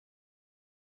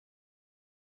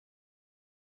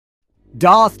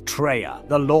Darth Kreia,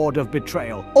 the Lord of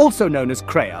Betrayal, also known as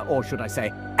Kreia, or should I say,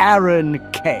 Aaron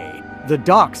K. The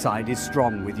dark side is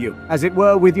strong with you, as it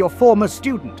were with your former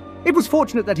student. It was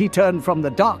fortunate that he turned from the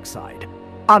dark side,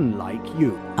 unlike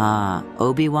you. Ah,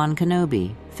 Obi-Wan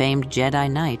Kenobi, famed Jedi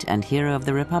Knight and hero of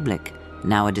the Republic,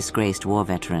 now a disgraced war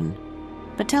veteran.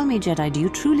 But tell me, Jedi, do you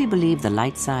truly believe the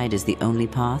light side is the only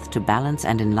path to balance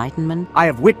and enlightenment? I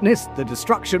have witnessed the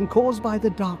destruction caused by the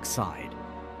dark side.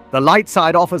 The light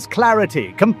side offers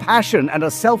clarity, compassion, and a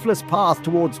selfless path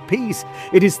towards peace.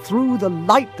 It is through the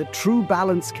light that true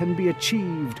balance can be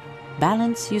achieved.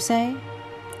 Balance, you say?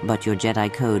 But your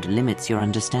Jedi code limits your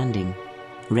understanding.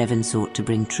 Revan sought to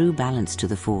bring true balance to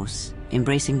the Force,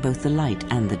 embracing both the light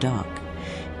and the dark.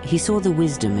 He saw the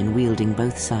wisdom in wielding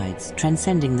both sides,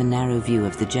 transcending the narrow view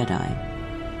of the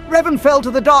Jedi. Revan fell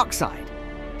to the dark side.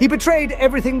 He betrayed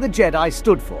everything the Jedi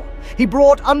stood for. He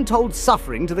brought untold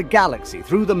suffering to the galaxy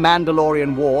through the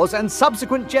Mandalorian Wars and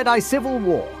subsequent Jedi Civil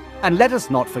War. And let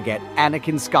us not forget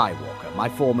Anakin Skywalker, my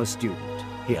former student.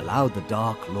 He allowed the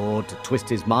Dark Lord to twist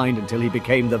his mind until he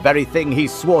became the very thing he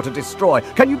swore to destroy.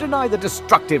 Can you deny the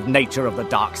destructive nature of the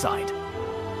dark side?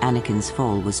 Anakin's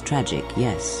fall was tragic,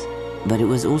 yes, but it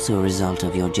was also a result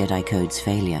of your Jedi Code's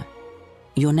failure.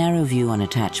 Your narrow view on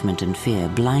attachment and fear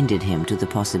blinded him to the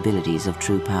possibilities of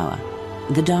true power.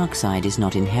 The dark side is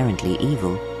not inherently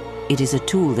evil. It is a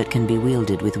tool that can be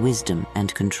wielded with wisdom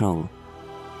and control.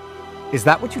 Is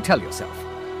that what you tell yourself?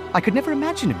 I could never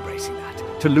imagine embracing that.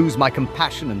 To lose my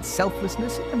compassion and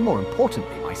selflessness, and more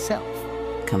importantly, myself.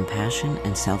 Compassion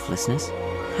and selflessness?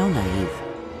 How naive.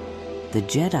 The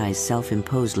Jedi's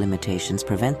self-imposed limitations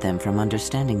prevent them from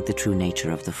understanding the true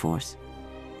nature of the Force.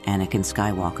 Anakin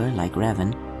Skywalker, like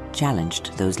Revan,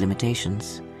 challenged those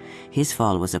limitations. His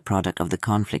fall was a product of the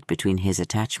conflict between his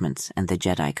attachments and the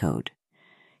Jedi Code.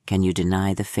 Can you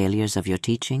deny the failures of your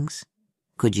teachings?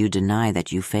 Could you deny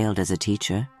that you failed as a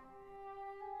teacher?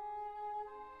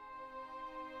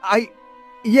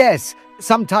 Yes.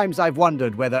 Sometimes I've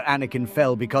wondered whether Anakin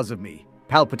fell because of me.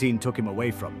 Palpatine took him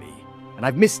away from me, and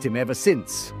I've missed him ever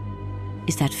since.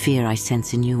 Is that fear I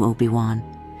sense in you, Obi-Wan?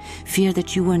 Fear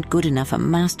that you weren't good enough a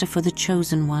master for the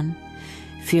Chosen One?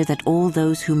 Fear that all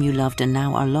those whom you loved and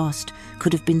now are lost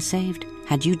could have been saved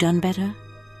had you done better?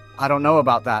 I don't know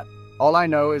about that. All I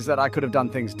know is that I could have done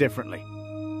things differently.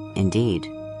 Indeed,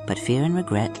 but fear and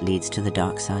regret leads to the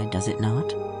dark side, does it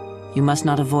not? You must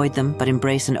not avoid them, but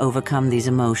embrace and overcome these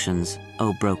emotions,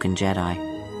 O broken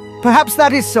Jedi. Perhaps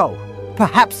that is so.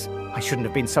 Perhaps I shouldn't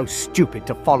have been so stupid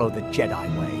to follow the Jedi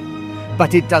way.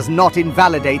 But it does not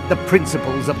invalidate the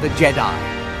principles of the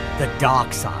Jedi. The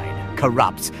dark side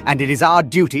corrupts, and it is our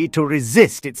duty to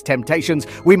resist its temptations.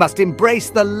 We must embrace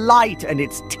the light and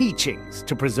its teachings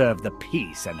to preserve the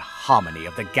peace and harmony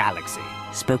of the galaxy.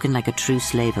 Spoken like a true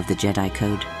slave of the Jedi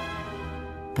Code.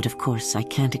 But of course, I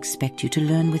can't expect you to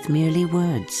learn with merely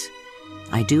words.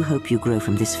 I do hope you grow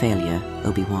from this failure,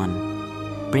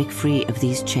 Obi-Wan. Break free of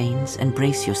these chains and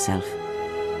brace yourself.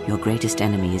 Your greatest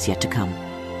enemy is yet to come.